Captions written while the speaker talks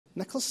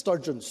Nicola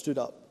Sturgeon stood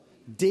up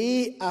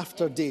day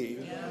after day,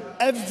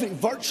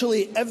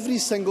 virtually every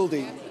single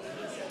day,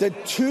 did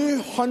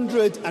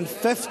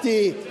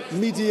 250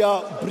 media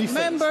briefings,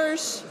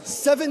 Members.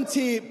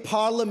 70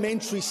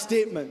 parliamentary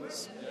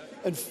statements,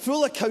 and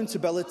full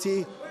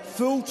accountability,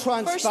 full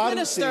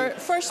transparency,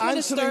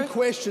 answering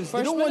questions.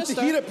 They don't want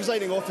to hear it,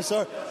 Presiding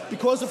Officer,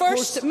 because, of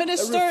course, First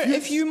Minister,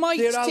 if you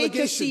might take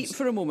a seat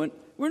for a moment.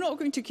 We're not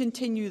going to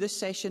continue this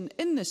session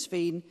in this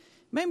vein.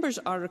 Members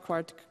are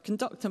required to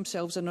conduct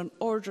themselves in an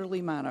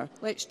orderly manner.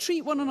 Let's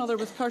treat one another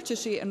with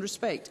courtesy and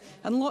respect,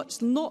 and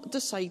let's not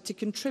decide to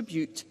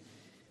contribute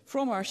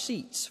from our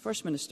seats. First Minister.